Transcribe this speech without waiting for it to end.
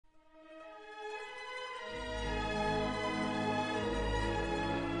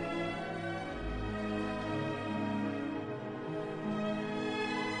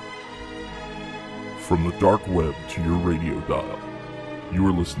From the dark web to your radio dial, you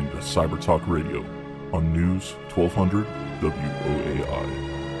are listening to Cyber Talk Radio on News 1200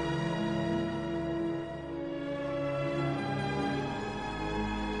 WOAI.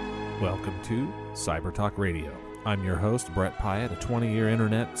 Welcome to Cyber Talk Radio. I'm your host, Brett Pyatt, a 20-year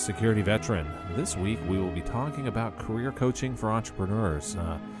internet security veteran. This week, we will be talking about career coaching for entrepreneurs.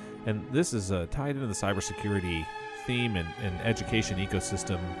 And this is tied into the cybersecurity theme and education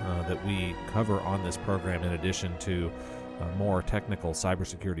ecosystem that we cover on this program, in addition to more technical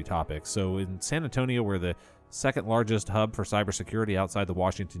cybersecurity topics. So in San Antonio, we're the second largest hub for cybersecurity outside the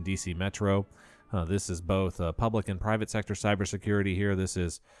Washington, D.C. metro. This is both public and private sector cybersecurity here. This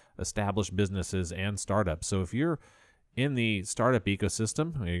is established businesses and startups. So if you're in the startup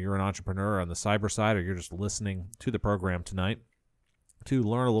ecosystem, you're an entrepreneur on the cyber side, or you're just listening to the program tonight to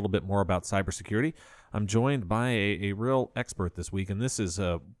learn a little bit more about cybersecurity, I'm joined by a real expert this week, and this is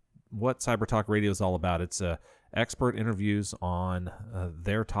what Cyber Talk Radio is all about. It's expert interviews on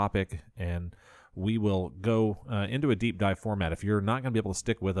their topic, and we will go into a deep dive format. If you're not going to be able to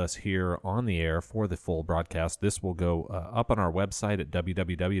stick with us here on the air for the full broadcast, this will go up on our website at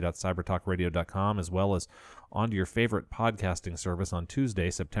www.cybertalkradio.com, as well as onto your favorite podcasting service on Tuesday,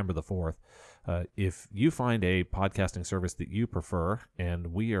 September the 4th. If you find a podcasting service that you prefer and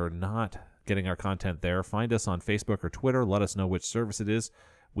we are not getting our content there, find us on Facebook or Twitter. Let us know which service it is.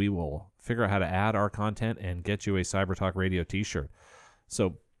 We will figure out how to add our content and get you a Cyber Talk Radio t-shirt.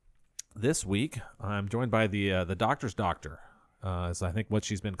 So this week, I'm joined by the doctor's doctor, is I think what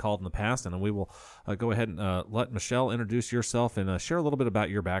she's been called in the past, and we will go ahead and let Michelle introduce yourself and share a little bit about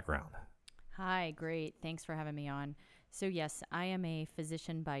your background. Hi, great. Thanks for having me on. So yes, I am a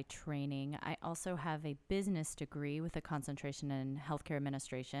physician by training. I also have a business degree with a concentration in healthcare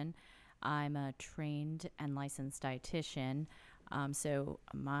administration. I'm a trained and licensed dietitian. So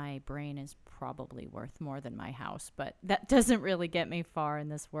my brain is probably worth more than my house, but that doesn't really get me far in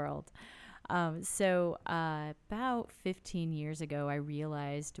this world. About 15 years ago, I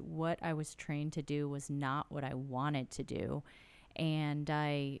realized what I was trained to do was not what I wanted to do. And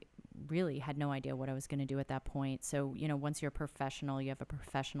I really had no idea what I was going to do at that point. So, once you're a professional, you have a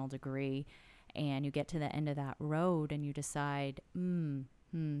professional degree, and you get to the end of that road and you decide,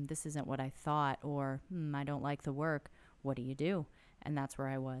 this isn't what I thought, or I don't like the work. What do you do? And that's where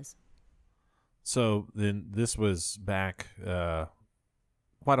I was. So then this was back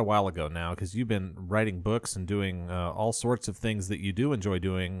quite a while ago now, because you've been writing books and doing all sorts of things that you do enjoy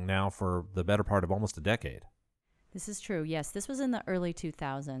doing now for the better part of almost a decade. This is true. Yes, this was in the early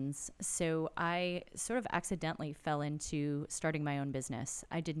 2000s. So I sort of accidentally fell into starting my own business.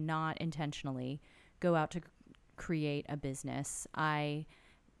 I did not intentionally go out to create a business. I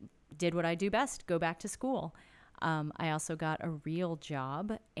did what I do best, go back to school. I also got a real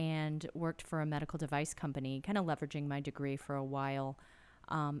job and worked for a medical device company, kind of leveraging my degree for a while,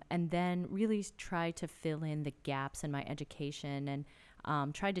 and then really tried to fill in the gaps in my education and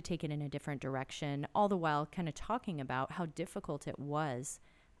tried to take it in a different direction, all the while kind of talking about how difficult it was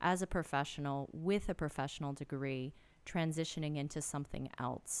as a professional with a professional degree transitioning into something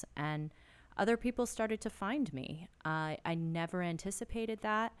else. And other people started to find me. I never anticipated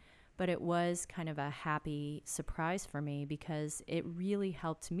that, but it was kind of a happy surprise for me because it really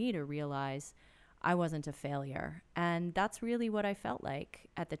helped me to realize I wasn't a failure. And that's really what I felt like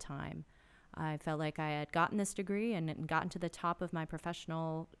at the time. I felt like I had gotten this degree and gotten to the top of my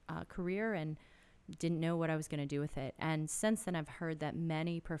professional career and didn't know what I was going to do with it. And since then, I've heard that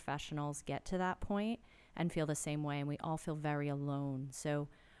many professionals get to that point and feel the same way, and we all feel very alone. So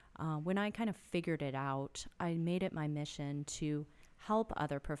when I kind of figured it out, I made it my mission to help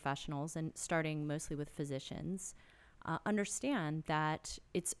other professionals, and starting mostly with physicians, understand that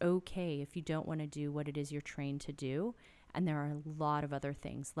it's okay if you don't want to do what it is you're trained to do. And there are a lot of other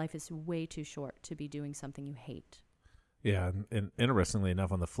things. Life is way too short to be doing something you hate. Yeah, and interestingly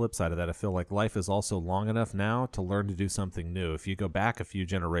enough, on the flip side of that, I feel like life is also long enough now to learn to do something new. If you go back a few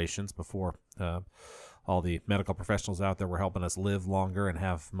generations before all the medical professionals out there were helping us live longer and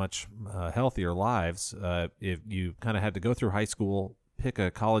have much healthier lives, if you kind of had to go through high school, pick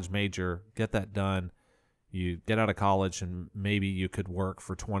a college major, get that done, you get out of college and maybe you could work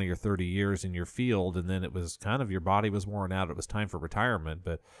for 20 or 30 years in your field, and then it was kind of your body was worn out. It was time for retirement.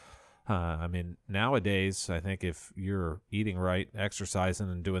 But nowadays, I think if you're eating right, exercising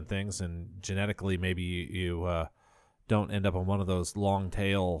and doing things, and genetically maybe you don't end up on one of those long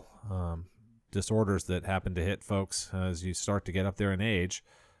tail disorders that happen to hit folks as you start to get up there in age,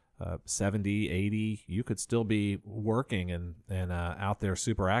 70, 80, you could still be working and out there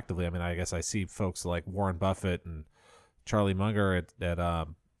super actively. I mean, I guess I see folks like Warren Buffett and Charlie Munger at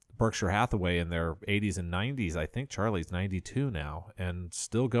Berkshire Hathaway in their 80s and 90s. I think Charlie's 92 now and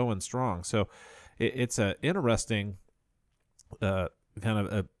still going strong. So it's a interesting kind of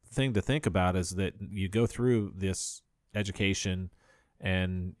a thing to think about, is that you go through this education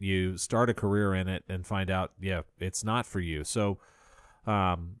and you start a career in it and find out, it's not for you. So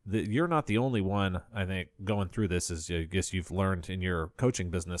you're not the only one, I think, going through this, as I guess you've learned in your coaching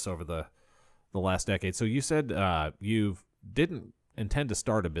business over the last decade. So you said you didn't intend to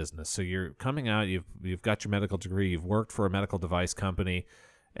start a business. So you're coming out, you've got your medical degree, you've worked for a medical device company,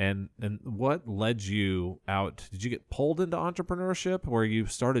 and what led you out? Did you get pulled into entrepreneurship, or you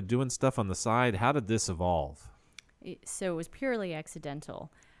started doing stuff on the side? How did this evolve? So it was purely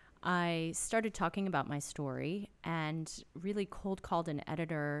accidental. I started talking about my story and really cold called an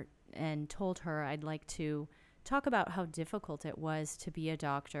editor and told her I'd like to talk about how difficult it was to be a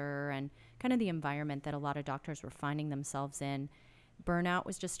doctor and kind of the environment that a lot of doctors were finding themselves in. Burnout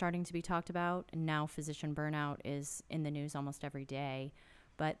was just starting to be talked about, and now physician burnout is in the news almost every day.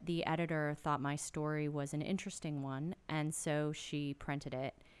 But the editor thought my story was an interesting one, and so she printed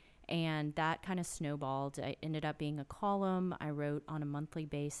it. And that kind of snowballed. It ended up being a column I wrote on a monthly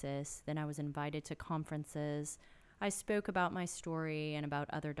basis. Then I was invited to conferences. I spoke about my story and about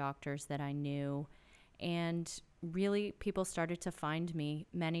other doctors that I knew. And really, people started to find me.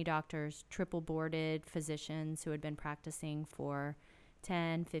 Many doctors, triple boarded physicians who had been practicing for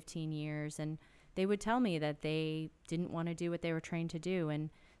 10, 15 years. And they would tell me that they didn't want to do what they were trained to do. And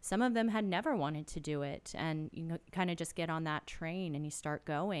some of them had never wanted to do it. And you kind of just get on that train and you start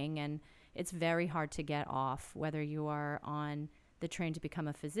going. And it's very hard to get off, whether you are on the train to become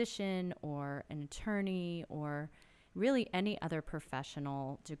a physician or an attorney or really any other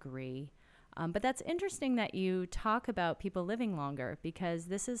professional degree. But that's interesting that you talk about people living longer, because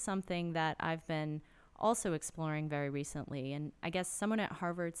this is something that I've been also exploring very recently. And I guess someone at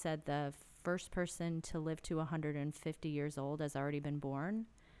Harvard said the first person to live to 150 years old has already been born.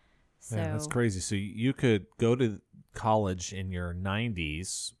 So yeah, that's crazy. So you could go to college in your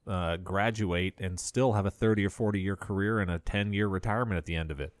 90s, graduate, and still have a 30 or 40-year career and a 10-year retirement at the end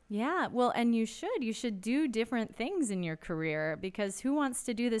of it. Yeah, well, and you should do different things in your career, because who wants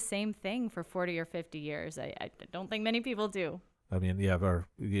to do the same thing for 40 or 50 years? I don't think many people do. I mean,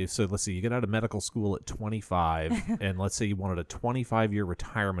 so let's see, you get out of medical school at 25, and let's say you wanted a 25-year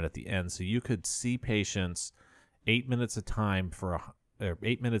retirement at the end, so you could see patients 8 minutes a time for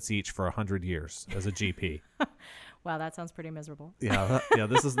 8 minutes each for 100 years as a GP. Wow, that sounds pretty miserable. Yeah.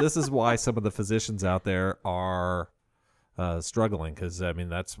 This is why some of the physicians out there are struggling, because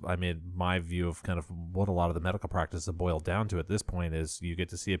my view of kind of what a lot of the medical practice is boiled down to at this point is you get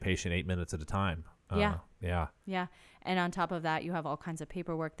to see a patient 8 minutes at a time. Yeah. And on top of that, you have all kinds of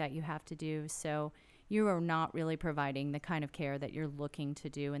paperwork that you have to do. So you are not really providing the kind of care that you're looking to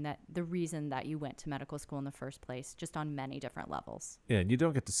do, and that the reason that you went to medical school in the first place, just on many different levels. Yeah, and you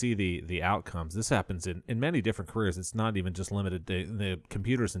don't get to see the outcomes. This happens in many different careers. It's not even just limited to the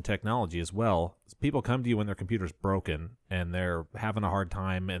computers and technology as well. People come to you when their computer's broken and they're having a hard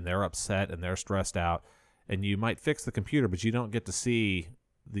time and they're upset and they're stressed out, and you might fix the computer, but you don't get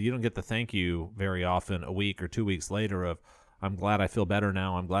the thank you very often a week or 2 weeks later of, I'm glad I feel better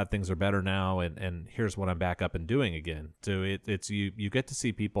now. I'm glad things are better now, and here's what I'm back up and doing again. So it's you get to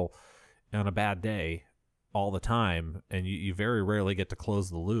see people on a bad day all the time, and you very rarely get to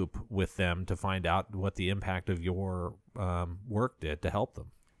close the loop with them to find out what the impact of your work did to help them.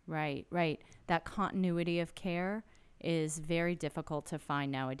 Right. That continuity of care is very difficult to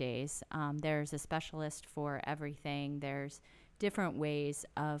find nowadays. There's a specialist for everything. There's different ways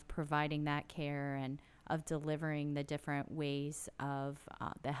of providing that care and of delivering the different ways of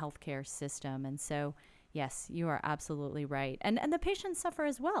the healthcare system. And so, yes, you are absolutely right. And the patients suffer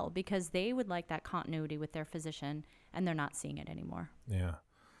as well, because they would like that continuity with their physician, and they're not seeing it anymore. Yeah.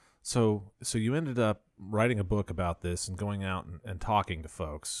 So you ended up writing a book about this and going out and talking to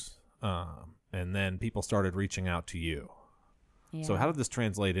folks, and then people started reaching out to you. Yeah. So how did this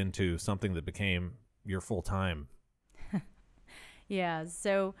translate into something that became your full-time? Yeah,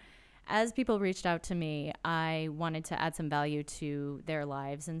 so as people reached out to me, I wanted to add some value to their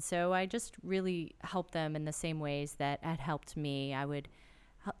lives. And so I just really helped them in the same ways that had helped me. I would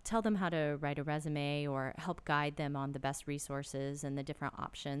tell them how to write a resume or help guide them on the best resources and the different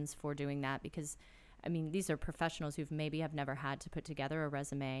options for doing that. Because, I mean, these are professionals who've maybe have never had to put together a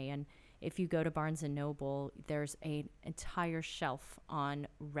resume. And if you go to Barnes & Noble, there's an entire shelf on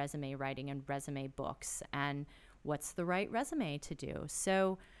resume writing and resume books and what's the right resume to do.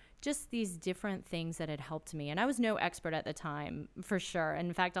 So just these different things that had helped me. And I was no expert at the time, for sure.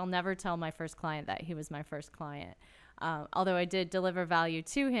 In fact, I'll never tell my first client that he was my first client. Although I did deliver value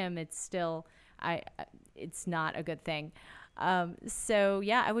to him, it's still, it's not a good thing. So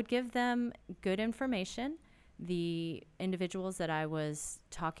yeah, I would give them good information. The individuals that I was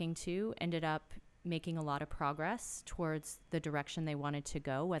talking to ended up making a lot of progress towards the direction they wanted to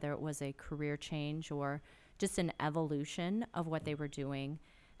go, whether it was a career change or just an evolution of what they were doing.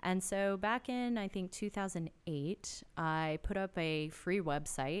 And so back in, I think, 2008, I put up a free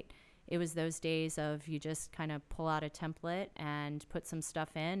website. It was those days of you just kind of pull out a template and put some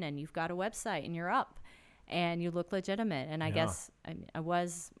stuff in and you've got a website and you're up and you look legitimate. And I guess I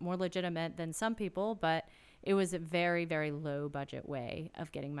was more legitimate than some people, but it was a very, very low budget way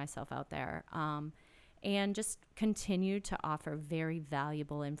of getting myself out there. And just continued to offer very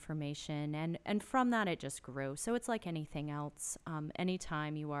valuable information. And from that, it just grew. So it's like anything else.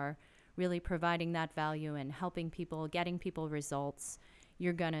 Anytime you are really providing that value and helping people, getting people results,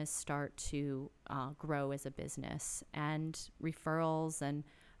 you're going to start to grow as a business. And referrals and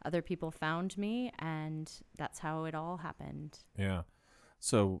other people found me, and that's how it all happened. Yeah.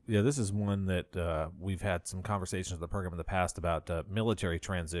 So, yeah, this is one that we've had some conversations with the program in the past about military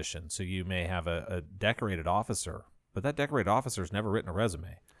transition. So you may have a decorated officer, but that decorated officer has never written a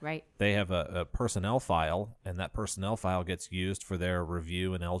resume. Right. They have a personnel file, and that personnel file gets used for their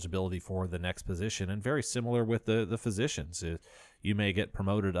review and eligibility for the next position. And very similar with the physicians. You may get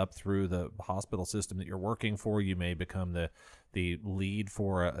promoted up through the hospital system that you're working for. You may become the lead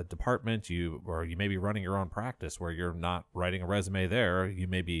for a department. Or you may be running your own practice where you're not writing a resume there. You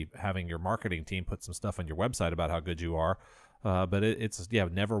may be having your marketing team put some stuff on your website about how good you are. But it's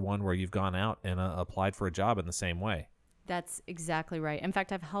never one where you've gone out and applied for a job in the same way. That's exactly right. In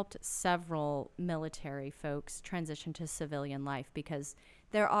fact, I've helped several military folks transition to civilian life because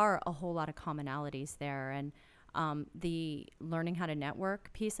there are a whole lot of commonalities there. And the learning how to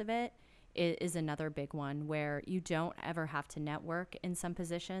network piece of it is another big one where you don't ever have to network in some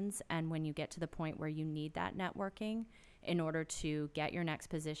positions. And when you get to the point where you need that networking in order to get your next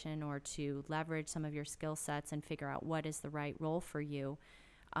position or to leverage some of your skill sets and figure out what is the right role for you,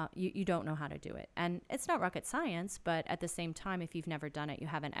 you don't know how to do it. And it's not rocket science, but at the same time, if you've never done it, you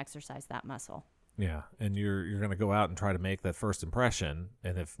haven't exercised that muscle. Yeah, and you're going to go out and try to make that first impression.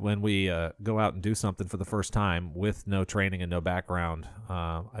 And when we go out and do something for the first time with no training and no background,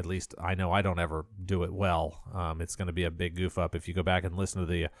 at least I know I don't ever do it well. It's going to be a big goof up. If you go back and listen to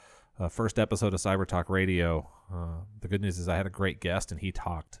the first episode of Cyber Talk Radio, the good news is I had a great guest and he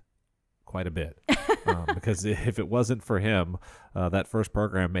talked quite a bit. Because if it wasn't for him, that first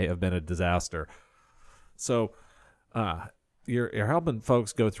program may have been a disaster. So you're helping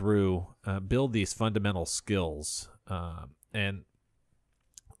folks go through, build these fundamental skills. And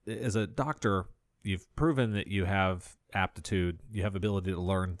as a doctor, you've proven that you have aptitude, you have ability to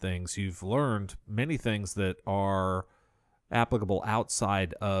learn things. You've learned many things that are applicable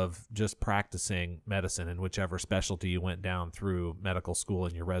outside of just practicing medicine in whichever specialty you went down through medical school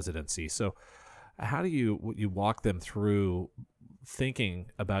and your residency. So how do you walk them through thinking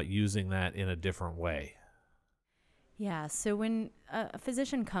about using that in a different way? Yeah, so when a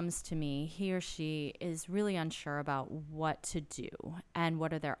physician comes to me, he or she is really unsure about what to do and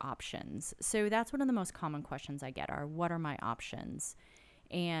what are their options. So that's one of the most common questions I get are, what are my options?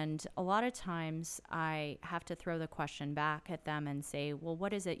 And a lot of times I have to throw the question back at them and say, well,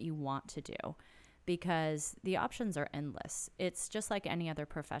 what is it you want to do? Because the options are endless. It's just like any other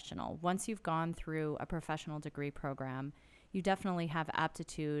professional. Once you've gone through a professional degree program, you definitely have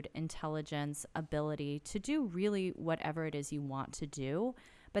aptitude, intelligence, ability to do really whatever it is you want to do.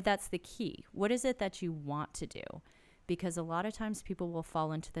 But that's the key. What is it that you want to do? Because a lot of times people will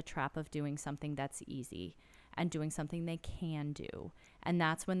fall into the trap of doing something that's easy and doing something they can do. And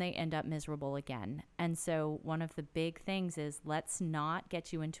that's when they end up miserable again. And so one of the big things is let's not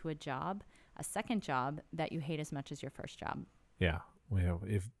get you into a second job that you hate as much as your first job. Yeah. Well,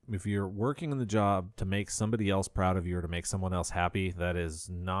 if you're working in the job to make somebody else proud of you or to make someone else happy, that is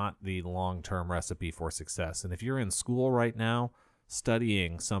not the long-term recipe for success. And if you're in school right now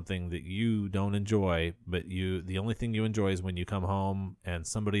studying something that you don't enjoy, but the only thing you enjoy is when you come home and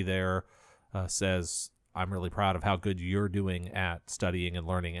somebody there says, I'm really proud of how good you're doing at studying and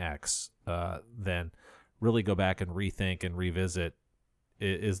learning X, then really go back and rethink and revisit,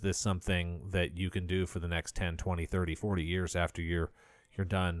 is this something that you can do for the next 10, 20, 30, 40 years after you're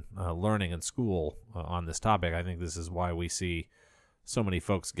done learning in school on this topic? I think this is why we see so many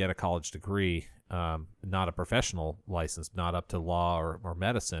folks get a college degree, not a professional license, not up to law or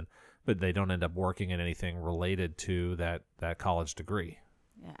medicine, but they don't end up working in anything related to that college degree.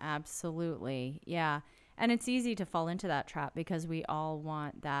 Yeah, absolutely. Yeah. And it's easy to fall into that trap because we all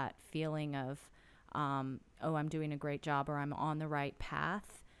want that feeling of oh, I'm doing a great job or I'm on the right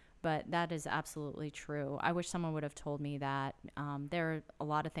path. But that is absolutely true. I wish someone would have told me that. There are a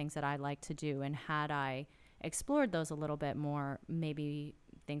lot of things that I like to do, and had I explored those a little bit more, maybe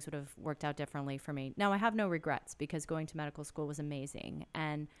things would have worked out differently for me. Now, I have no regrets because going to medical school was amazing,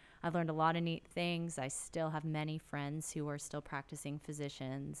 and I learned a lot of neat things. I still have many friends who are still practicing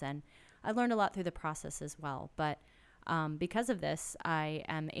physicians, and I learned a lot through the process as well. But because of this, I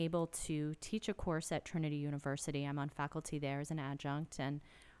am able to teach a course at Trinity University. I'm on faculty there as an adjunct, and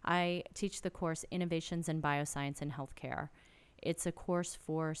I teach the course Innovations in Bioscience and Healthcare. It's a course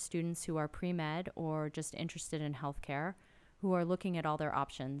for students who are pre-med or just interested in healthcare, who are looking at all their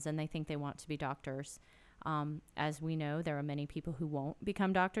options and they think they want to be doctors. As we know, there are many people who won't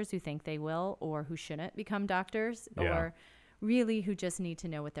become doctors, who think they will, or who shouldn't become doctors, or really who just need to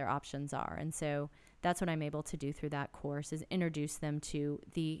know what their options are. And so that's what I'm able to do through that course, is introduce them to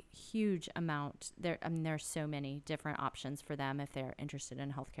the huge amount. There are so many different options for them if they're interested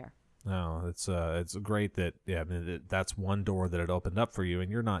in healthcare. No, it's great that, that's one door that it opened up for you.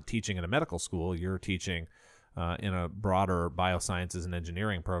 And you're not teaching in a medical school. You're teaching in a broader biosciences and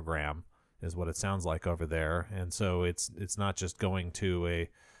engineering program, is what it sounds like over there. And so it's not just going to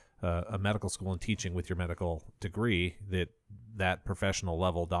a medical school and teaching with your medical degree. That professional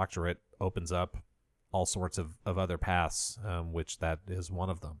level doctorate opens up all sorts of other paths, which that is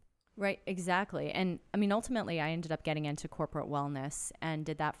one of them. Right, exactly. And I mean, ultimately, I ended up getting into corporate wellness and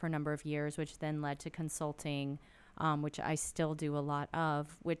did that for a number of years, which then led to consulting, which I still do a lot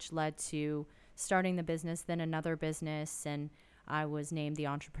of, which led to starting the business, then another business. And I was named the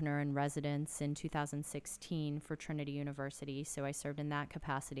Entrepreneur in Residence in 2016 for Trinity University. So I served in that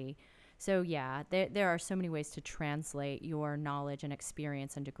capacity. So yeah, there are so many ways to translate your knowledge and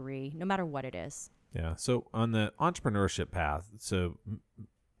experience and degree, no matter what it is. Yeah. So on the entrepreneurship path,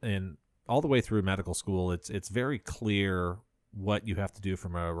 and all the way through medical school, it's very clear what you have to do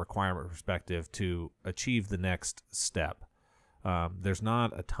from a requirement perspective to achieve the next step. There's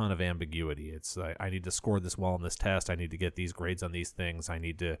not a ton of ambiguity. It's I need to score this well on this test. I need to get these grades on these things. I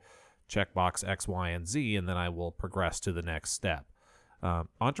need to check box X, Y, and Z, and then I will progress to the next step.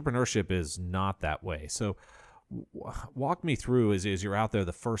 Entrepreneurship is not that way. So walk me through as you're out there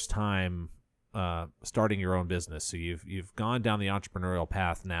the first time starting your own business. So you've gone down the entrepreneurial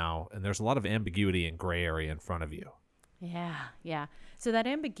path now, and there's a lot of ambiguity and gray area in front of you. Yeah. So that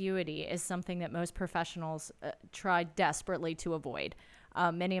ambiguity is something that most professionals try desperately to avoid.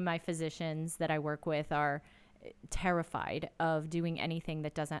 Many of my physicians that I work with are terrified of doing anything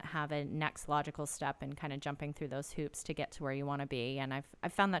that doesn't have a next logical step and kind of jumping through those hoops to get to where you want to be. And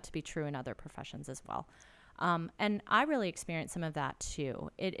I've found that to be true in other professions as well. And I really experienced some of that too.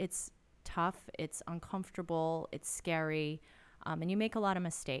 It's tough, it's uncomfortable, it's scary, and you make a lot of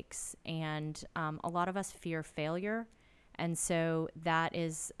mistakes. And a lot of us fear failure. And so that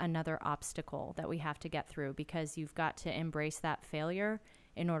is another obstacle that we have to get through, because you've got to embrace that failure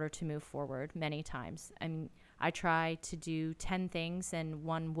in order to move forward many times. And I try to do 10 things and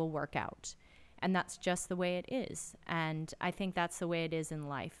one will work out. And that's just the way it is. And I think that's the way it is in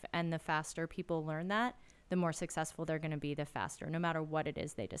life. And the faster people learn that, the more successful they're going to be, the faster, no matter what it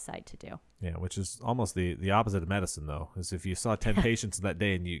is they decide to do. Yeah, which is almost the opposite of medicine, though, is if you saw 10 patients that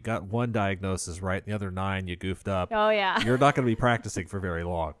day and you got one diagnosis right, the other 9 you goofed up. Oh, yeah. You're not going to be practicing for very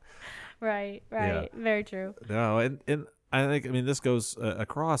long. Right. Yeah. Very true. No, and I think, this goes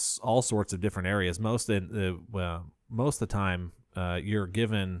across all sorts of different areas. Most of the time, you're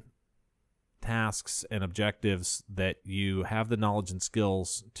given tasks and objectives that you have the knowledge and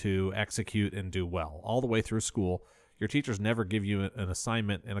skills to execute and do well. All the way through school, your teachers never give you an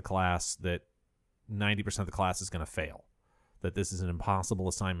assignment in a class that 90% of the class is going to fail, that this is an impossible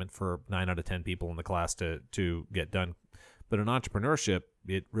assignment for 9 out of 10 people in the class to get done. But in entrepreneurship,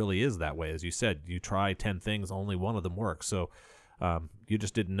 it really is that way. As you said, you try 10 things, only one of them works. So you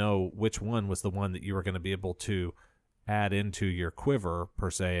just didn't know which one was the one that you were going to be able to add into your quiver, per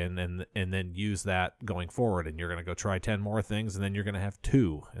se, and then use that going forward. And you're going to go try 10 more things, and then you're going to have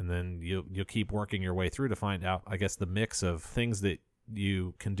 2. And then you'll keep working your way through to find out, I guess, the mix of things that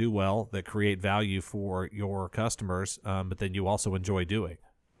you can do well that create value for your customers, but then you also enjoy doing.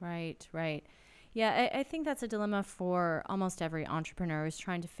 Right. Yeah, I think that's a dilemma for almost every entrepreneur, is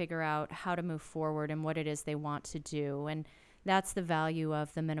trying to figure out how to move forward and what it is they want to do. And that's the value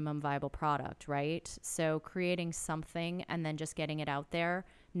of the minimum viable product, right? So creating something and then just getting it out there,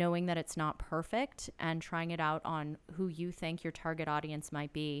 knowing that it's not perfect, and trying it out on who you think your target audience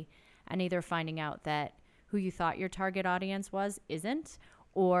might be, and either finding out that who you thought your target audience isn't,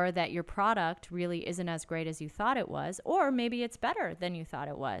 or that your product really isn't as great as you thought it was, or maybe it's better than you thought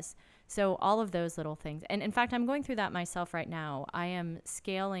it was. So all of those little things. And in fact, I'm going through that myself right now. I am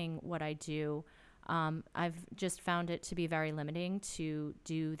scaling what I do. I've just found it to be very limiting to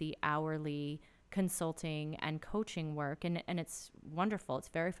do the hourly consulting and coaching work. And it's wonderful. It's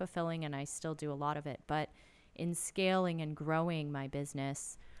very fulfilling, and I still do a lot of it. But in scaling and growing my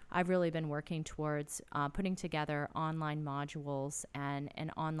business, I've really been working towards putting together online modules and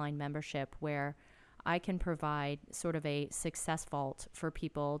an online membership where I can provide sort of a success vault for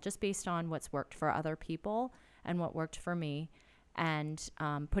people just based on what's worked for other people and what worked for me, and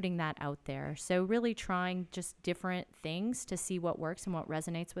putting that out there. So really trying just different things to see what works and what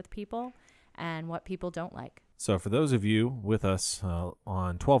resonates with people and what people don't like. So for those of you with us on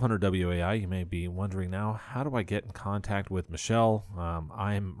 1200 WAI, you may be wondering now, how do I get in contact with Michelle?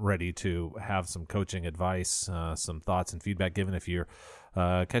 I'm ready to have some coaching advice, some thoughts and feedback given. If you're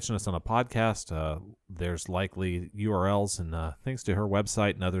catching us on a podcast, there's likely URLs and things to her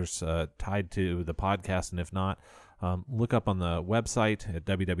website and others tied to the podcast. And if not, look up on the website at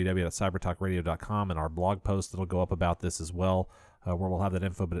www.cybertalkradio.com and our blog post that'll go up about this as well, where we'll have that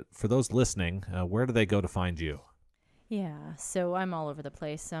info. But for those listening, where do they go to find you? Yeah, so I'm all over the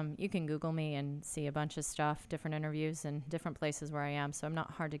place. You can Google me and see a bunch of stuff, different interviews and different places where I am, so I'm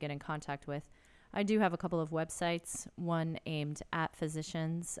not hard to get in contact with. I do have a couple of websites, one aimed at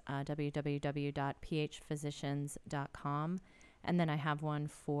physicians, www.physicians.com, and then I have one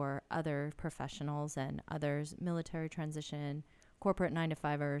for other professionals and others, military transition, corporate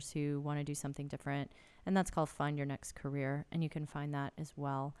 9-to-5ers who want to do something different, and that's called Find Your Next Career, and you can find that as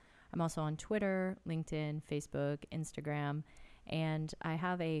well. I'm also on Twitter, LinkedIn, Facebook, Instagram, and I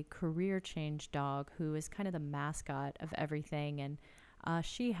have a career change dog who is kind of the mascot of everything, and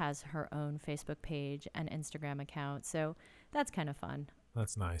she has her own Facebook page and Instagram account, so that's kind of fun.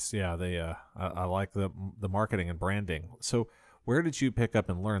 That's nice. Yeah, I like the marketing and branding. So where did you pick up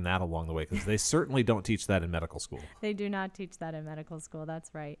and learn that along the way? Because they certainly don't teach that in medical school. They do not teach that in medical school. That's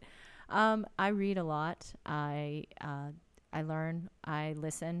right. I read a lot. I learn. I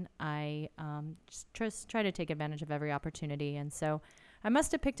listen. I just try to take advantage of every opportunity. And so I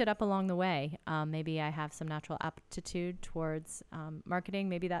must have picked it up along the way. Maybe I have some natural aptitude towards marketing.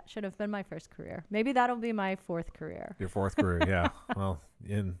 Maybe that should have been my first career. Maybe that'll be my fourth career. Your fourth career, yeah. Well,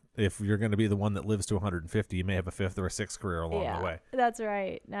 if you're going to be the one that lives to 150, you may have a fifth or a sixth career along the way. That's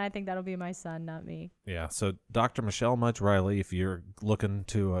right. I think that'll be my son, not me. Yeah. So Dr. Michelle Mudge Riley, if you're looking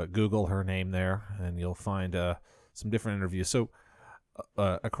to Google her name there, and you'll find some different interviews. So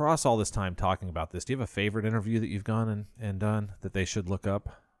across all this time talking about this, do you have a favorite interview that you've gone and done that they should look up?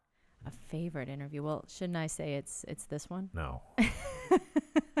 A favorite interview? Well, shouldn't I say it's this one? No.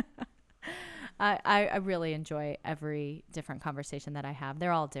 I really enjoy every different conversation that I have.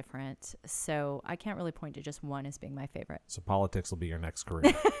 They're all different, so I can't really point to just one as being my favorite. So politics will be your next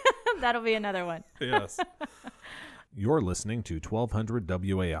career. That'll be another one. Yes. You're listening to 1200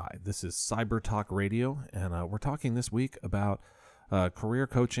 WAI. This is Cyber Talk Radio, and we're talking this week about career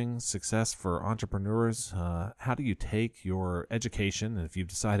coaching, success for entrepreneurs. How do you take your education, and if you've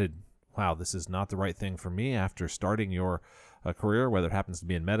decided, wow, this is not the right thing for me after starting your career, whether it happens to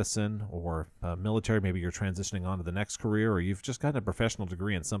be in medicine or military, maybe you're transitioning on to the next career, or you've just gotten a professional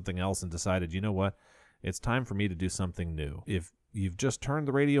degree in something else and decided, you know what, it's time for me to do something new. If you've just turned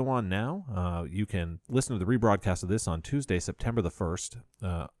the radio on now, you can listen to the rebroadcast of this on Tuesday, September the 1st,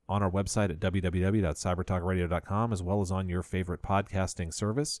 on our website at www.cybertalkradio.com, as well as on your favorite podcasting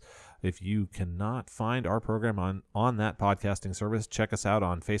service. If you cannot find our program on that podcasting service, check us out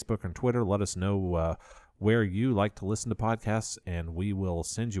on Facebook and Twitter. Let us know where you like to listen to podcasts, and we will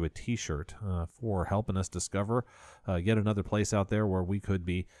send you a T-shirt for helping us discover yet another place out there where we could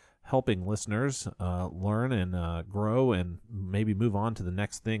be helping listeners learn and grow and maybe move on to the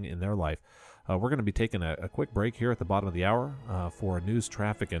next thing in their life. We're going to be taking a quick break here at the bottom of the hour for a news,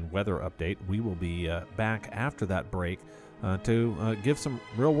 traffic, and weather update. We will be back after that break to give some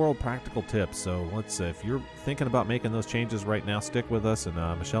real-world practical tips. So if you're thinking about making those changes right now, stick with us, and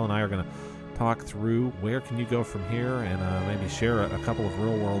Michelle and I are going to talk through where can you go from here, and maybe share a couple of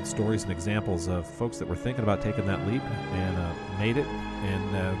real-world stories and examples of folks that were thinking about taking that leap and made it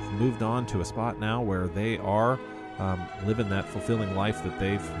and moved on to a spot now where they are living that fulfilling life that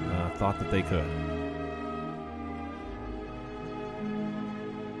they've thought that they could.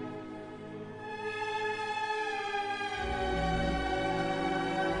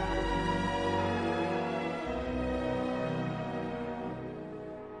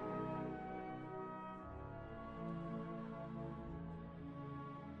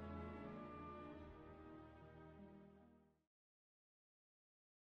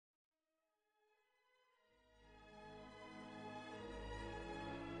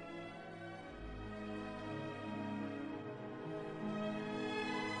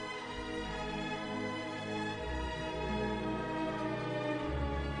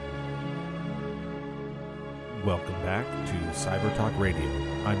 Welcome back to Cyber Talk Radio.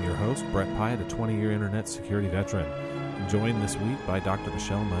 I'm your host, Brett Pyatt, a 20-year internet security veteran. I'm joined this week by Dr.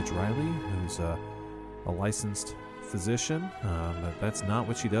 Michelle Mudge Riley, who's a licensed physician, but that's not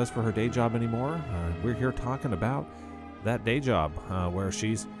what she does for her day job anymore. We're here talking about that day job where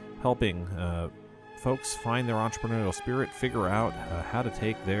she's helping folks find their entrepreneurial spirit, figure out how to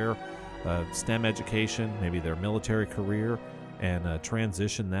take their STEM education, maybe their military career, and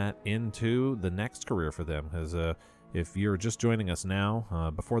transition that into the next career for them. Because if you're just joining us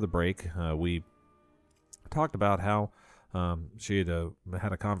now, before the break, we talked about how she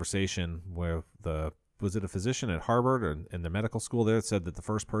had a conversation with was it a physician at Harvard or in the medical school there that said that the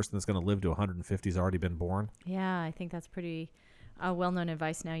first person that's going to live to 150 has already been born? Yeah, I think that's pretty well-known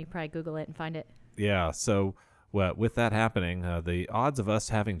advice now. You probably Google it and find it. Yeah, so with that happening, the odds of us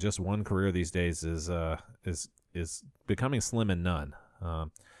having just one career these days is becoming slim and none.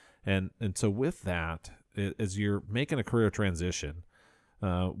 And so with that, as you're making a career transition,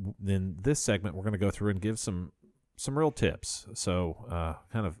 in this segment, we're going to go through and give some real tips. So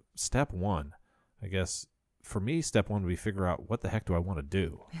kind of step one, I guess, for me, step one would be figure out what the heck do I want to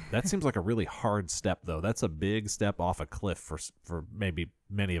do. That seems like a really hard step, though. That's a big step off a cliff for maybe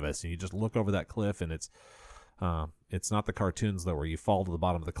many of us. And you just look over that cliff, and it's not the cartoons, though, where you fall to the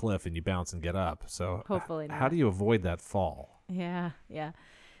bottom of the cliff and you bounce and get up. So hopefully not. How do you avoid that fall? Yeah.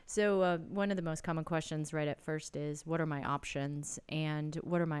 So one of the most common questions right at first is, what are my options? And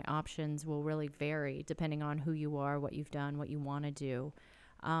what are my options will really vary depending on who you are, what you've done, what you want to do.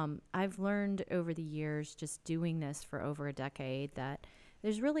 I've learned over the years, just doing this for over a decade, that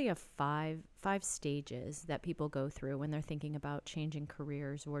there's really a five stages that people go through when they're thinking about changing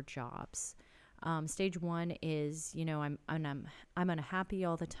careers or jobs. Stage one is, I'm unhappy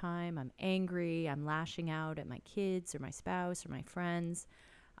all the time. I'm angry. I'm lashing out at my kids or my spouse or my friends,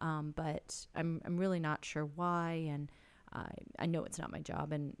 but I'm really not sure why, and I know it's not my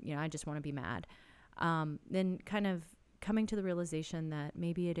job, and I just want to be mad. Then kind of coming to the realization that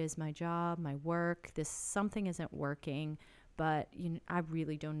maybe it is my job, my work, something isn't working, but I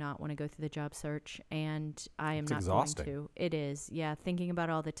really do not want to go through the job search, and I am not exhausting. going to. It is, yeah, thinking about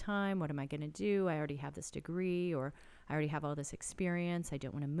it all the time. What am I going to do? I already have this degree, or I already have all this experience. I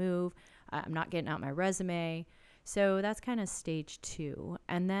don't want to move. I'm not getting out my resume. So that's kind of stage two.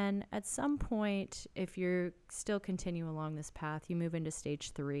 And then at some point, if you're still continuing along this path, you move into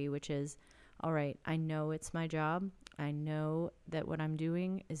stage three, which is, all right, I know it's my job. I know that what I'm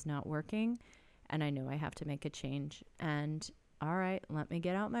doing is not working, and I know I have to make a change. And all right, let me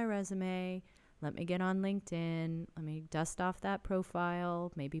get out my resume. Let me get on LinkedIn. Let me dust off that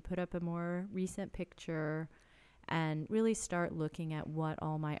profile, maybe put up a more recent picture, and really start looking at what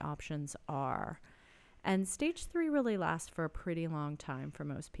all my options are. And stage three really lasts for a pretty long time for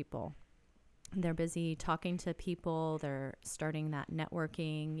most people. They're busy talking to people. They're starting that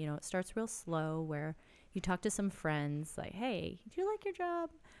networking. It starts real slow, where you talk to some friends like, hey, do you like your job?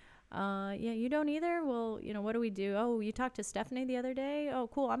 Yeah, you don't either? Well, what do we do? Oh, you talked to Stephanie the other day? Oh,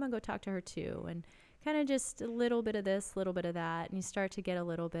 cool. I'm going to go talk to her too. And kind of just a little bit of this, a little bit of that. And you start to get a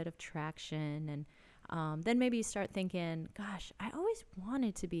little bit of traction. And then maybe you start thinking, gosh, I always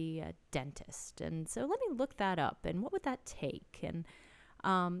wanted to be a dentist. And so let me look that up. And what would that take? And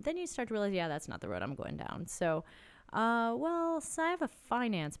then you start to realize, yeah, that's not the road I'm going down. So, so I have a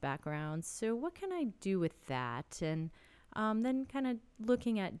finance background. So what can I do with that? And then kind of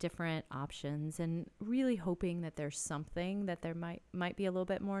looking at different options and really hoping that there's something that there might be a little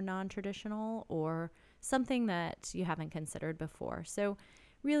bit more non-traditional, or something that you haven't considered before. So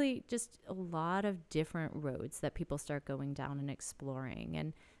really just a lot of different roads that people start going down and exploring.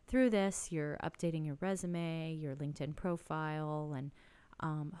 And through this, you're updating your resume, your LinkedIn profile, and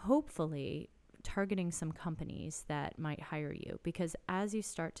hopefully targeting some companies that might hire you. Because as you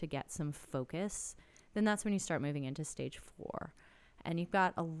start to get some focus, then that's when you start moving into stage 4. And you've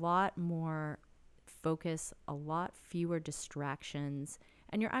got a lot more focus, a lot fewer distractions,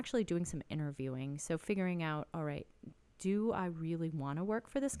 and you're actually doing some interviewing. So figuring out, all right, do I really want to work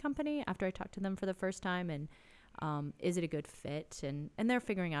for this company after I talk to them for the first time? And is it a good fit? And they're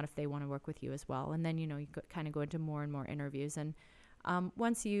figuring out if they want to work with you as well. And then, you kind of go into more and more interviews. And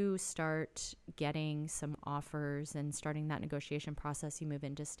once you start getting some offers and starting that negotiation process, you move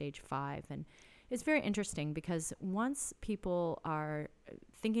into stage 5. And it's very interesting because once people are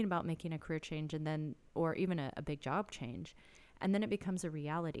thinking about making a career change or even a big job change, and then it becomes a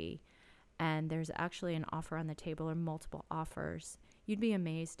reality, and there's actually an offer on the table or multiple offers, you'd be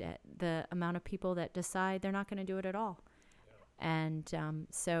amazed at the amount of people that decide they're not going to do it at all. And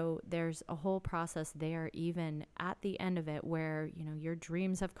so there's a whole process there, even at the end of it, where, your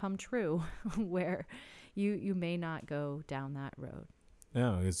dreams have come true, where you may not go down that road.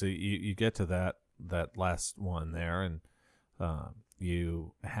 No, because you get to that last one there, and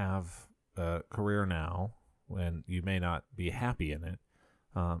you have a career now, and you may not be happy in it,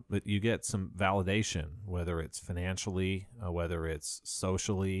 but you get some validation, whether it's financially, whether it's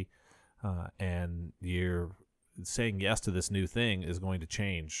socially, and you're saying yes to this new thing is going to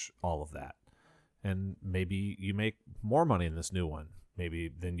change all of that. And maybe you make more money in this new one, maybe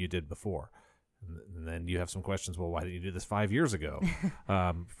than you did before. And then you have some questions. Well, why didn't you do this 5 years ago?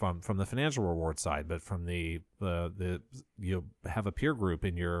 From the financial reward side, but from the you have a peer group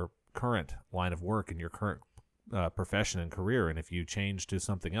in your current line of work, in your current profession and career, and if you change to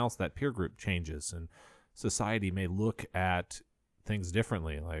something else, that peer group changes, and society may look at things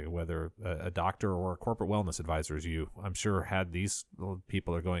differently. Like whether a doctor or a corporate wellness advisor, as you, I'm sure, had these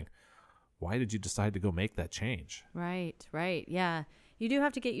people are going, why did you decide to go make that change? Right. Yeah. You do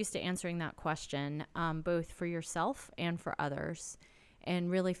have to get used to answering that question, both for yourself and for others, and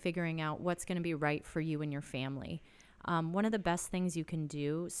really figuring out what's going to be right for you and your family. One of the best things you can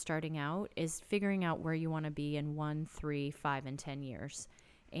do starting out is figuring out where you want to be in 1, 3, 5, and 10 years.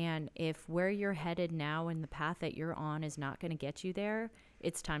 And if where you're headed now and the path that you're on is not going to get you there,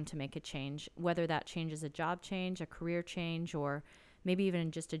 it's time to make a change, whether that change is a job change, a career change, or maybe even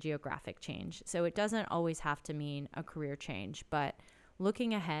just a geographic change. So it doesn't always have to mean a career change, but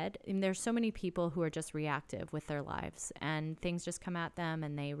looking ahead, and there's so many people who are just reactive with their lives, and things just come at them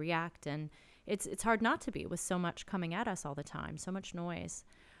and they react, and it's hard not to be with so much coming at us all the time, so much noise.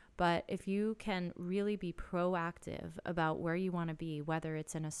 But if you can really be proactive about where you want to be, whether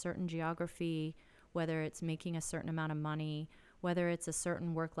it's in a certain geography, whether it's making a certain amount of money, whether it's a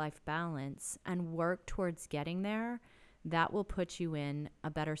certain work-life balance, and work towards getting there, that will put you in a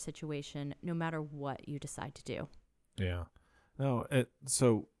better situation no matter what you decide to do. Yeah. No,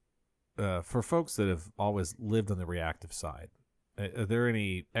 so for folks that have always lived on the reactive side, are there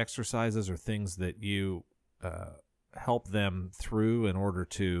any exercises or things that you help them through in order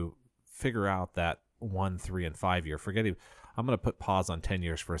to figure out that 1, 3, and 5 year? I'm going to put pause on 10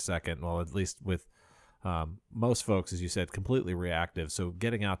 years for a second. Well, at least with most folks, as you said, completely reactive. So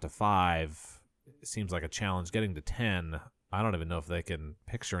getting out to 5 seems like a challenge. Getting to 10, I don't even know if they can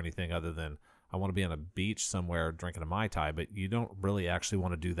picture anything other than I want to be on a beach somewhere drinking a Mai Tai, but you don't really actually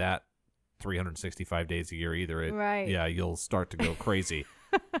want to do that 365 days a year either. Right. Yeah, you'll start to go crazy.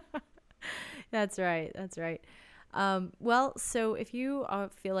 That's right. Well, so if you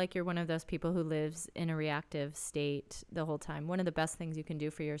feel like you're one of those people who lives in a reactive state the whole time, one of the best things you can do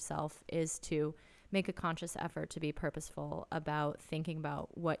for yourself is to make a conscious effort to be purposeful about thinking about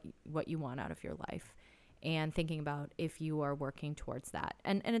what you want out of your life, and thinking about if you are working towards that.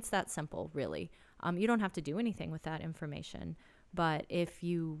 And it's that simple, really. You don't have to do anything with that information, but if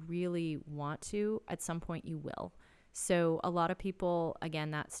you really want to, at some point you will. So a lot of people,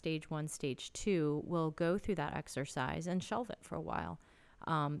 again, that stage 1, stage 2, will go through that exercise and shelve it for a while.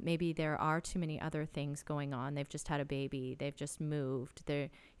 Maybe there are too many other things going on. They've just had a baby. They've just moved. They're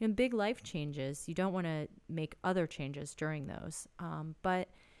big life changes. You don't want to make other changes during those. But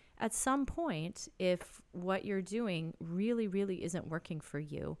at some point, if what you're doing really, really isn't working for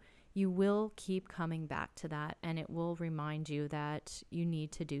you, you will keep coming back to that, and it will remind you that you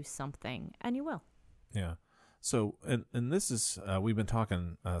need to do something, and you will. Yeah. So, and this is, we've been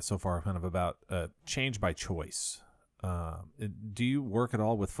talking so far kind of about change by choice. Do you work at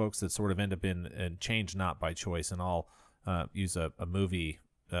all with folks that sort of end up in change not by choice? And I'll use a movie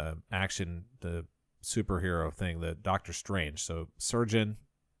action, the superhero thing, the Doctor Strange. So surgeon,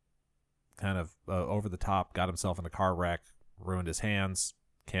 kind of over the top, got himself in a car wreck, ruined his hands,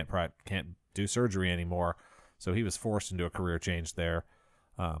 can't do surgery anymore. So he was forced into a career change there.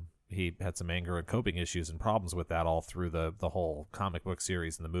 He had some anger and coping issues and problems with that all through the whole comic book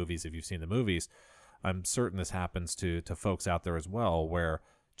series and the movies, if you've seen the movies. I'm certain this happens to folks out there as well, where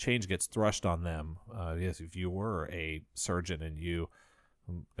change gets thrust on them. Yes, if you were a surgeon and you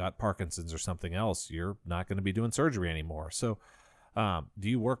got Parkinson's or something else, you're not going to be doing surgery anymore. So do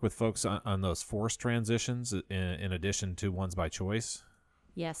you work with folks on those forced transitions in addition to ones by choice?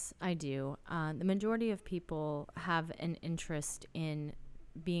 Yes, I do. The majority of people have an interest in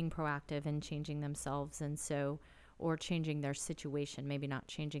being proactive and changing themselves, or changing their situation, maybe not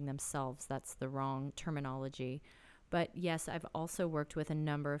changing themselves. That's the wrong terminology. But yes, I've also worked with a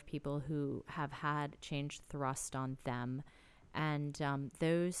number of people who have had change thrust on them. And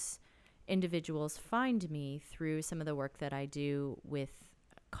those individuals find me through some of the work that I do with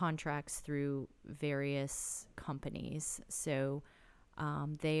contracts through various companies. So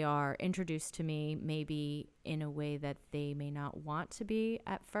they are introduced to me maybe in a way that they may not want to be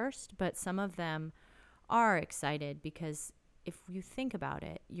at first, but some of them are excited, because if you think about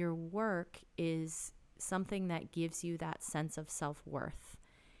it, your work is something that gives you that sense of self-worth.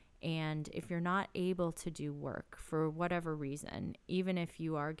 And if you're not able to do work for whatever reason, even if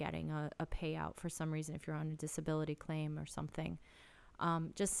you are getting a payout for some reason, if you're on a disability claim or something,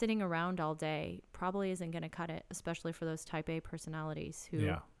 just sitting around all day probably isn't going to cut it, especially for those type A personalities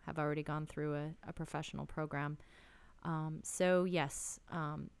who have already gone through a professional program. So yes,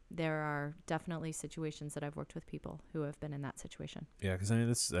 there are definitely situations that I've worked with people who have been in that situation. Yeah, because I mean,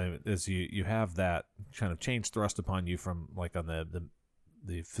 this is you have that kind of change thrust upon you from like on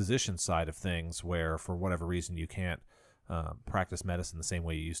the physician side of things, where for whatever reason you can't practice medicine the same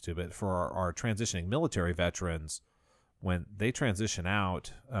way you used to. But for our transitioning military veterans, when they transition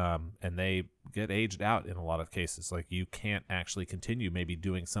out and they get aged out in a lot of cases, like you can't actually continue maybe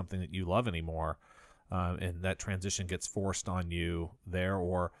doing something that you love anymore. And that transition gets forced on you there,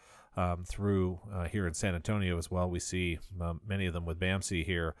 or through here in San Antonio as well. We see many of them with BAMC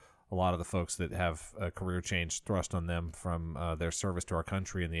here, a lot of the folks that have a career change thrust on them from their service to our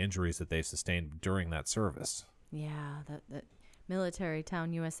country and the injuries that they've sustained during that service. Yeah, that military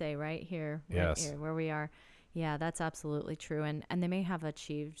town USA right here, yes. Here where we are. Yeah, that's absolutely true. And they may have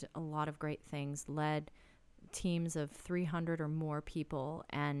achieved a lot of great things, led teams of 300 or more people,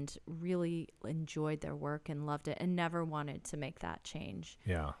 and really enjoyed their work and loved it and never wanted to make that change.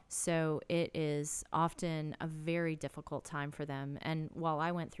 Yeah. So it is often a very difficult time for them. And while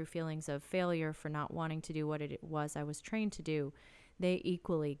I went through feelings of failure for not wanting to do what it was I was trained to do, they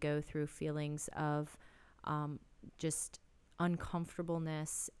equally go through feelings of just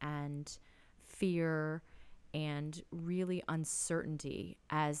uncomfortableness and fear and really uncertainty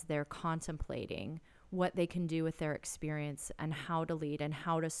as they're contemplating what they can do with their experience and how to lead and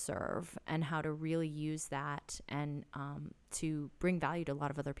how to serve and how to really use that and to bring value to a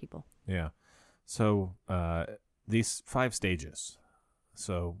lot of other people. Yeah. So these 5 stages.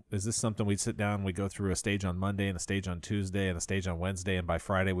 So is this something we'd sit down, we go through a stage on Monday and a stage on Tuesday and a stage on Wednesday, and by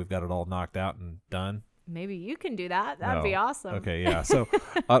Friday we've got it all knocked out and done? Maybe you can do that. That'd be awesome. Okay, yeah. So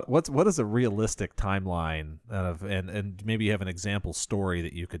what is a realistic timeline of, and maybe you have an example story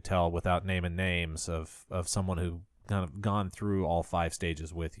that you could tell without naming names of someone who kind of gone through all 5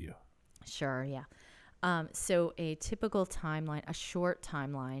 stages with you? Sure, yeah. So a typical timeline, a short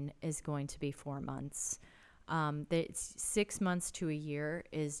timeline, is going to be 4 months. 6 months to a year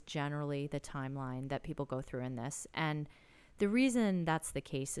is generally the timeline that people go through in this. And the reason that's the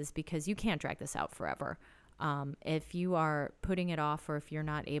case is because you can't drag this out forever. If you are putting it off, or if you're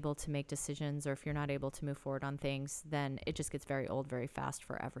not able to make decisions, or if you're not able to move forward on things, then it just gets very old very fast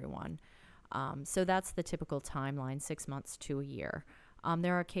for everyone. So that's the typical timeline, 6 months to a year.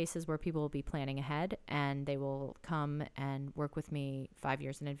 There are cases where people will be planning ahead and they will come and work with me 5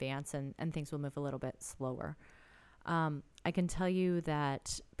 years in advance, and things will move a little bit slower. I can tell you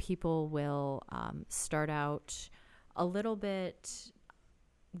that people will start out a little bit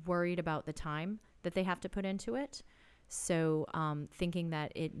worried about the time that they have to put into it. So thinking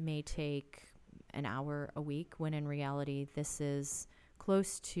that it may take an hour a week, when in reality this is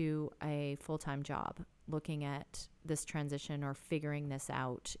close to a full-time job, looking at this transition or figuring this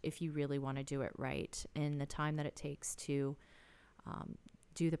out if you really want to do it right, in the time that it takes to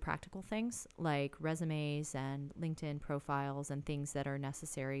do the practical things like resumes and LinkedIn profiles and things that are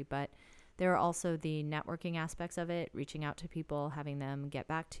necessary. But there are also the networking aspects of it, reaching out to people, having them get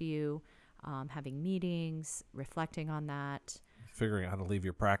back to you, having meetings, reflecting on that. Figuring out how to leave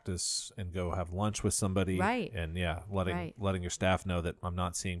your practice and go have lunch with somebody. Right. And letting your staff know that I'm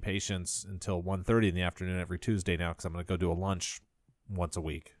not seeing patients until 1:30 in the afternoon every Tuesday now, because I'm going to go do a lunch once a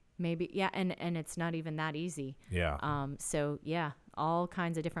week. Maybe, yeah, and it's not even that easy. Yeah. So, yeah, all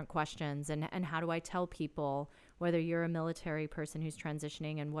kinds of different questions. And how do I tell people, whether you're a military person who's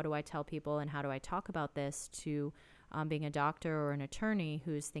transitioning, and what do I tell people, and how do I talk about this to being a doctor or an attorney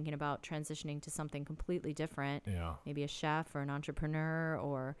who's thinking about transitioning to something completely different, maybe a chef or an entrepreneur,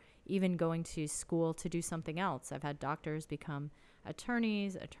 or even going to school to do something else. I've had doctors become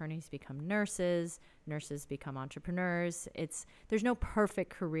attorneys become nurses become entrepreneurs. There's no perfect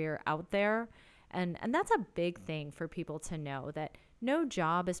career out there. And that's a big thing for people to know, that no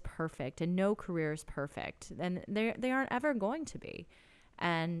job is perfect and no career is perfect, and they aren't ever going to be.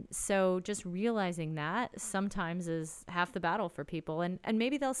 And so just realizing that sometimes is half the battle for people, and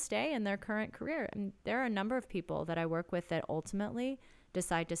maybe they'll stay in their current career. And there are a number of people that I work with that ultimately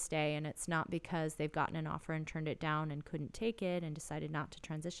decide to stay, and it's not because they've gotten an offer and turned it down and couldn't take it and decided not to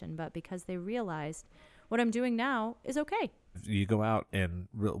transition, but because they realized what I'm doing now is okay. If you go out and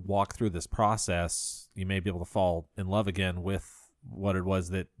walk through this process, you may be able to fall in love again with what it was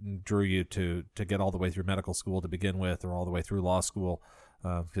that drew you to get all the way through medical school to begin with, or all the way through law school,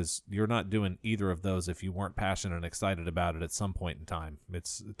 because you're not doing either of those if you weren't passionate and excited about it at some point in time.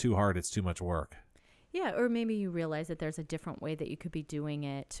 It's too hard. It's too much work. Yeah, or maybe you realize that there's a different way that you could be doing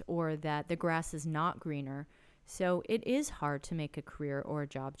it, or that the grass is not greener. So it is hard to make a career or a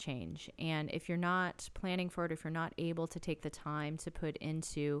job change. And if you're not planning for it, if you're not able to take the time to put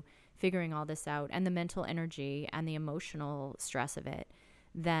into figuring all this out, and the mental energy and the emotional stress of it,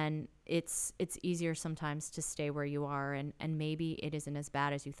 then it's easier sometimes to stay where you are, and maybe it isn't as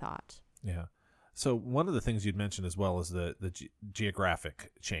bad as you thought. Yeah. So one of the things you'd mentioned as well is the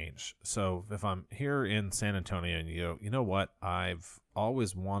geographic change. So if I'm here in San Antonio and you know what, I've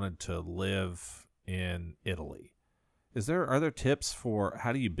always wanted to live in Italy. Are there tips for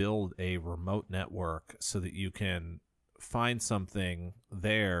how do you build a remote network so that you can find something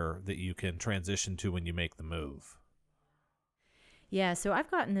there that you can transition to when you make the move? Yeah, so I've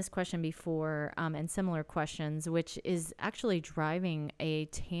gotten this question before, and similar questions, which is actually driving a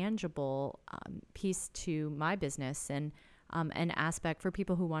tangible piece to my business, and an aspect for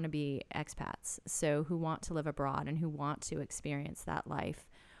people who want to be expats, so who want to live abroad and who want to experience that life.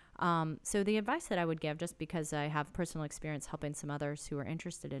 So the advice that I would give, just because I have personal experience helping some others who are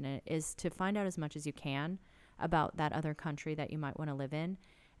interested in it, is to find out as much as you can about that other country that you might want to live in,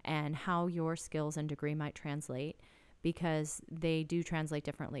 and how your skills and degree might translate, because they do translate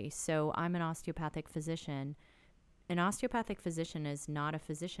differently. So I'm an osteopathic physician. An osteopathic physician is not a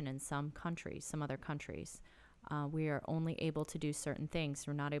physician in some other countries. We are only able to do certain things.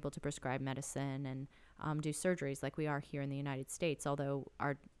 We're not able to prescribe medicine and do surgeries like we are here in the United States, although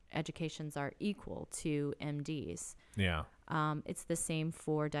our educations are equal to MDs. Yeah. It's the same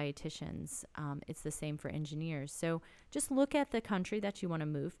for dietitians. It's the same for engineers. So just look at the country that you want to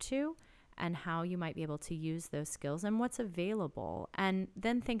move to, and how you might be able to use those skills and what's available, and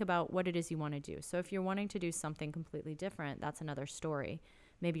then think about what it is you want to do. So if you're wanting to do something completely different, that's another story.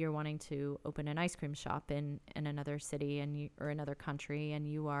 Maybe you're wanting to open an ice cream shop in another city or another country, and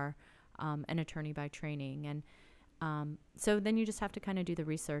you are an attorney by training. And so then you just have to kind of do the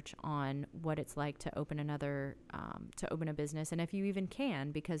research on what it's like to open a business. And if you even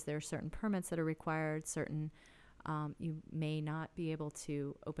can, because there are certain permits that are required, you may not be able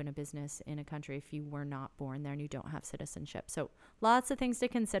to open a business in a country if you were not born there and you don't have citizenship. So lots of things to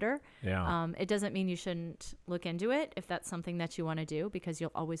consider. Yeah. It doesn't mean you shouldn't look into it if that's something that you want to do, because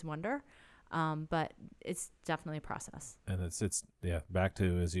you'll always wonder. But it's definitely a process. And it's back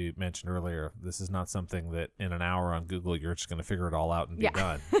to, as you mentioned earlier, this is not something that in an hour on Google you're just going to figure it all out and be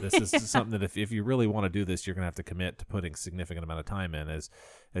done. This is something that if you really want to do this, you're going to have to commit to putting significant amount of time in. As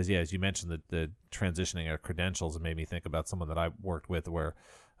you mentioned, the transitioning of credentials, it made me think about someone that I worked with where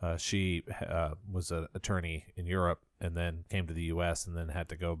she was an attorney in Europe and then came to the U.S. and then had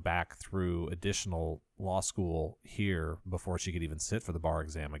to go back through additional law school here before she could even sit for the bar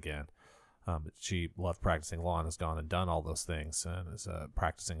exam again. She loved practicing law and has gone and done all those things and is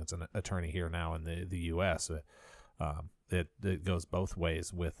practicing as an attorney here now in the U.S. It goes both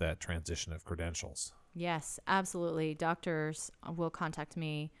ways with that transition of credentials. Yes, absolutely. Doctors will contact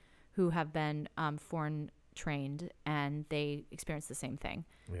me who have been foreign trained, and they experience the same thing.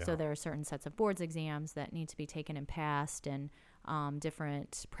 Yeah. So there are certain sets of boards exams that need to be taken and passed, and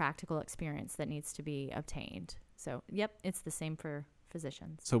different practical experience that needs to be obtained. So, yep, it's the same for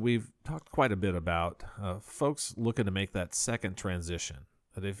physicians. So we've talked quite a bit about folks looking to make that second transition.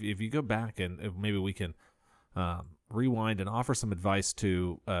 That if you go back and maybe we can rewind and offer some advice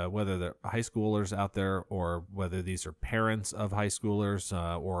to whether they're high schoolers out there or whether these are parents of high schoolers,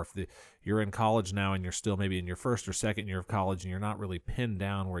 or if you're in college now and you're still maybe in your first or second year of college and you're not really pinned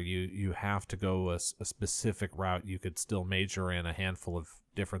down where you have to go a specific route. You could still major in a handful of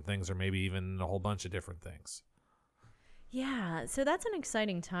different things, or maybe even a whole bunch of different things. Yeah, so that's an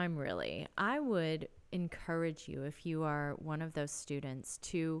exciting time, really. I would encourage you, if you are one of those students,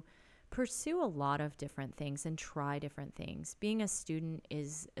 to pursue a lot of different things and try different things. Being a student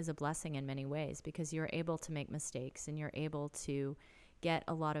is a blessing in many ways, because you're able to make mistakes and you're able to get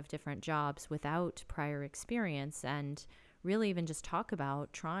a lot of different jobs without prior experience, and really even just talk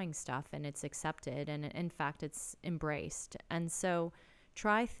about trying stuff, and it's accepted, and in fact it's embraced. And so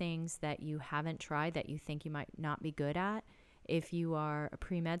try things that you haven't tried that you think you might not be good at. If you are a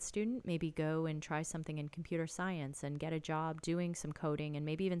pre-med student, maybe go and try something in computer science and get a job doing some coding, and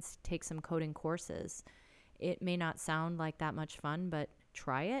maybe even take some coding courses. It may not sound like that much fun, but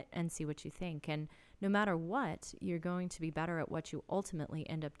try it and see what you think. And no matter what, you're going to be better at what you ultimately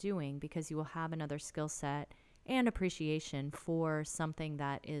end up doing, because you will have another skill set and appreciation for something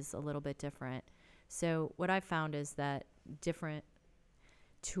that is a little bit different. So what I've found is that different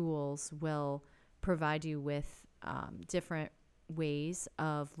tools will provide you with different ways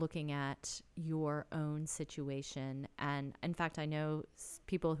of looking at your own situation. And in fact, I know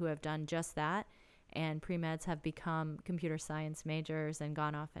people who have done just that, and pre-meds have become computer science majors and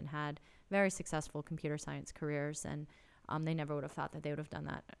gone off and had very successful computer science careers. And they never would have thought that they would have done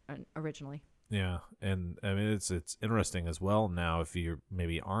that originally. Yeah, and I mean it's interesting as well now if you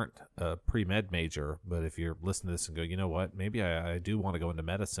maybe aren't a pre-med major, but if you're listening to this and go, you know what, maybe I do want to go into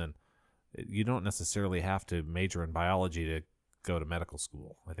medicine, you don't necessarily have to major in biology to go to medical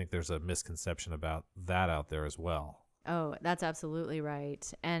school. I think there's a misconception about that out there as well. Oh, that's absolutely right.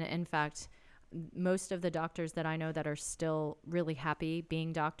 And in fact, most of the doctors that I know that are still really happy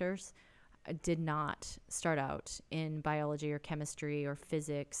being doctors did not start out in biology or chemistry or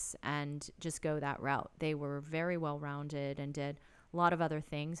physics and just go that route. They were very well-rounded and did a lot of other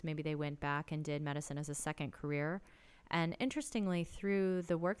things. Maybe they went back and did medicine as a second career. And interestingly, through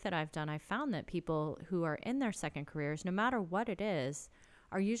the work that I've done, I found that people who are in their second careers, no matter what it is,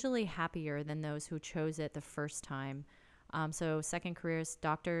 are usually happier than those who chose it the first time. So second careers,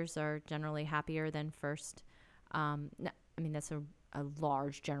 doctors are generally happier than first. I mean, that's a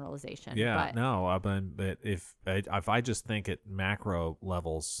large generalization. Yeah, but if I just think at macro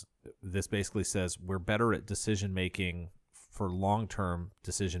levels, this basically says we're better at decision making for long-term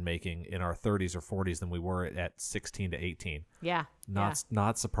decision making in our 30s or 40s than we were at 16 to 18. Yeah.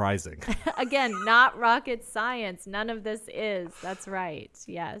 Not surprising. Again, not rocket science. None of this is. That's right.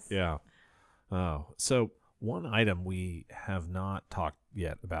 Yes. Yeah. Oh, so one item we have not talked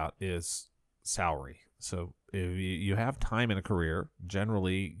yet about is salary. So if you have time in a career,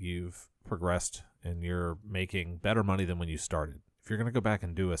 generally you've progressed and you're making better money than when you started. If you're going to go back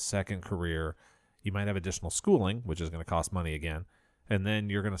and do a second career, you might have additional schooling, which is going to cost money again, and then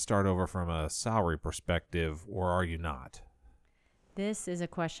you're going to start over from a salary perspective, or are you not? This is a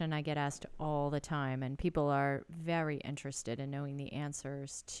question I get asked all the time, and people are very interested in knowing the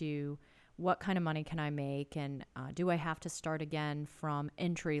answers to what kind of money can I make, and do I have to start again from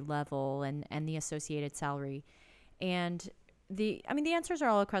entry level and the associated salary? And the answers are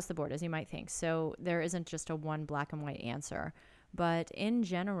all across the board, as you might think. So there isn't just a one black and white answer. But in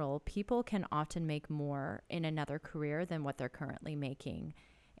general, people can often make more in another career than what they're currently making.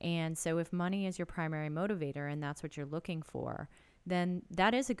 And so if money is your primary motivator and that's what you're looking for, then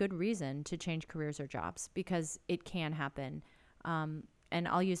that is a good reason to change careers or jobs, because it can happen. And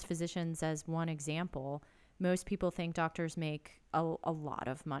I'll use physicians as one example. Most people think doctors make a lot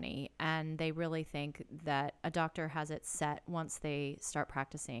of money, and they really think that a doctor has it set once they start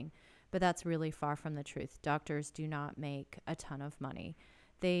practicing. But that's really far from the truth. Doctors do not make a ton of money.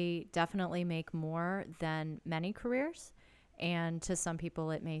 They definitely make more than many careers, and to some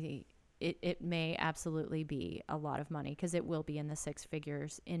people it may absolutely be a lot of money, because it will be in the six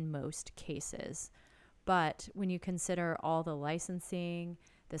figures in most cases. But when you consider all the licensing,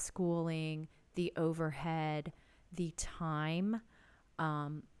 the schooling, the overhead, the time,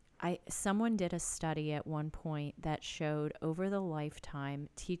 someone did a study at one point that showed over the lifetime,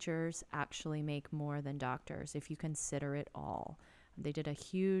 teachers actually make more than doctors if you consider it all. They did a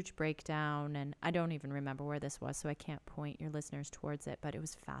huge breakdown, and I don't even remember where this was, so I can't point your listeners towards it, but it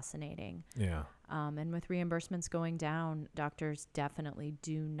was fascinating. Yeah. And with reimbursements going down, doctors definitely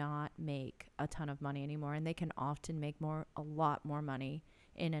do not make a ton of money anymore, and they can often make a lot more money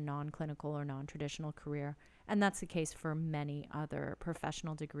in a non-clinical or non-traditional career. And that's the case for many other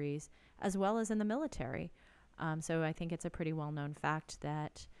professional degrees, as well as in the military. So I think it's a pretty well-known fact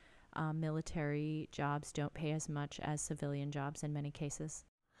that military jobs don't pay as much as civilian jobs in many cases.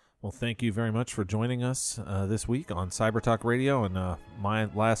 Well, thank you very much for joining us this week on Cyber Talk Radio. And my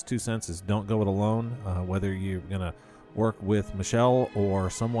last 2 cents is don't go it alone. Whether you're going to work with Michelle or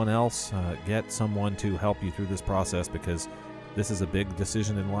someone else, get someone to help you through this process, because this is a big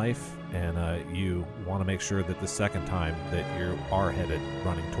decision in life, and you want to make sure that the second time that you are headed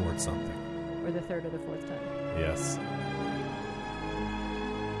running towards something. Or the third or the fourth time. Yes.